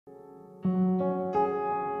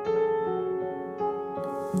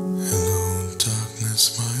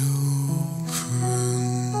Greetings, my old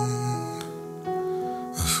friend.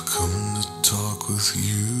 I've come to talk with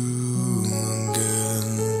you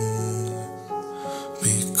again,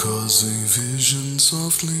 because a vision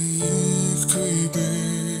softly creeping.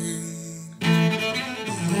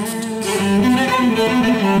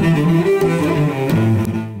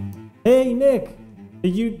 Hey Nick,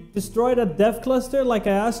 did you destroy that dev cluster like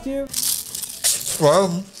I asked you?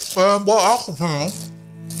 Well,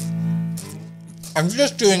 I'm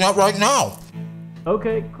just doing that right now.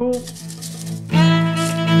 Okay, cool.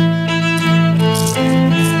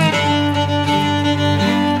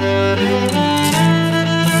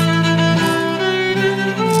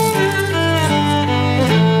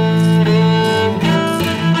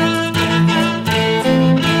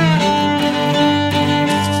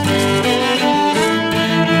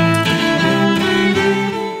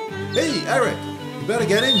 Hey, Erik, you better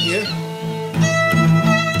get in here.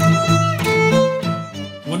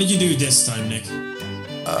 What did you do this time, Nick?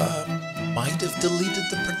 Might have deleted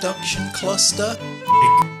the production cluster.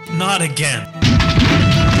 Not again.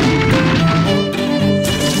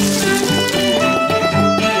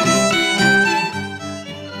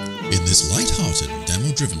 In this lighthearted,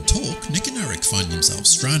 demo-driven talk, Nic and Erik find themselves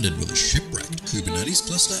stranded with a shipwrecked Kubernetes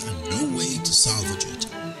cluster and no way to salvage it.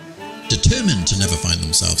 Determined to never find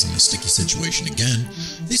themselves in a sticky situation again,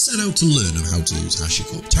 they set out to learn how to use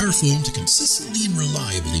HashiCorp Terraform to consistently and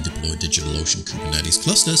reliably deploy Digital Ocean Kubernetes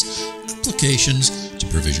clusters, applications, to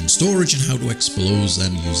provision storage, and how to expose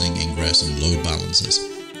them using ingress and load balancers.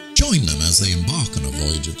 Join them as they embark on a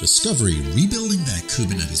voyage of discovery, rebuilding their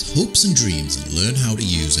Kubernetes hopes and dreams, and learn how to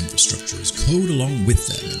use infrastructure as code along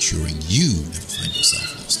with them, ensuring you never find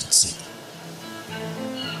yourself lost at sea.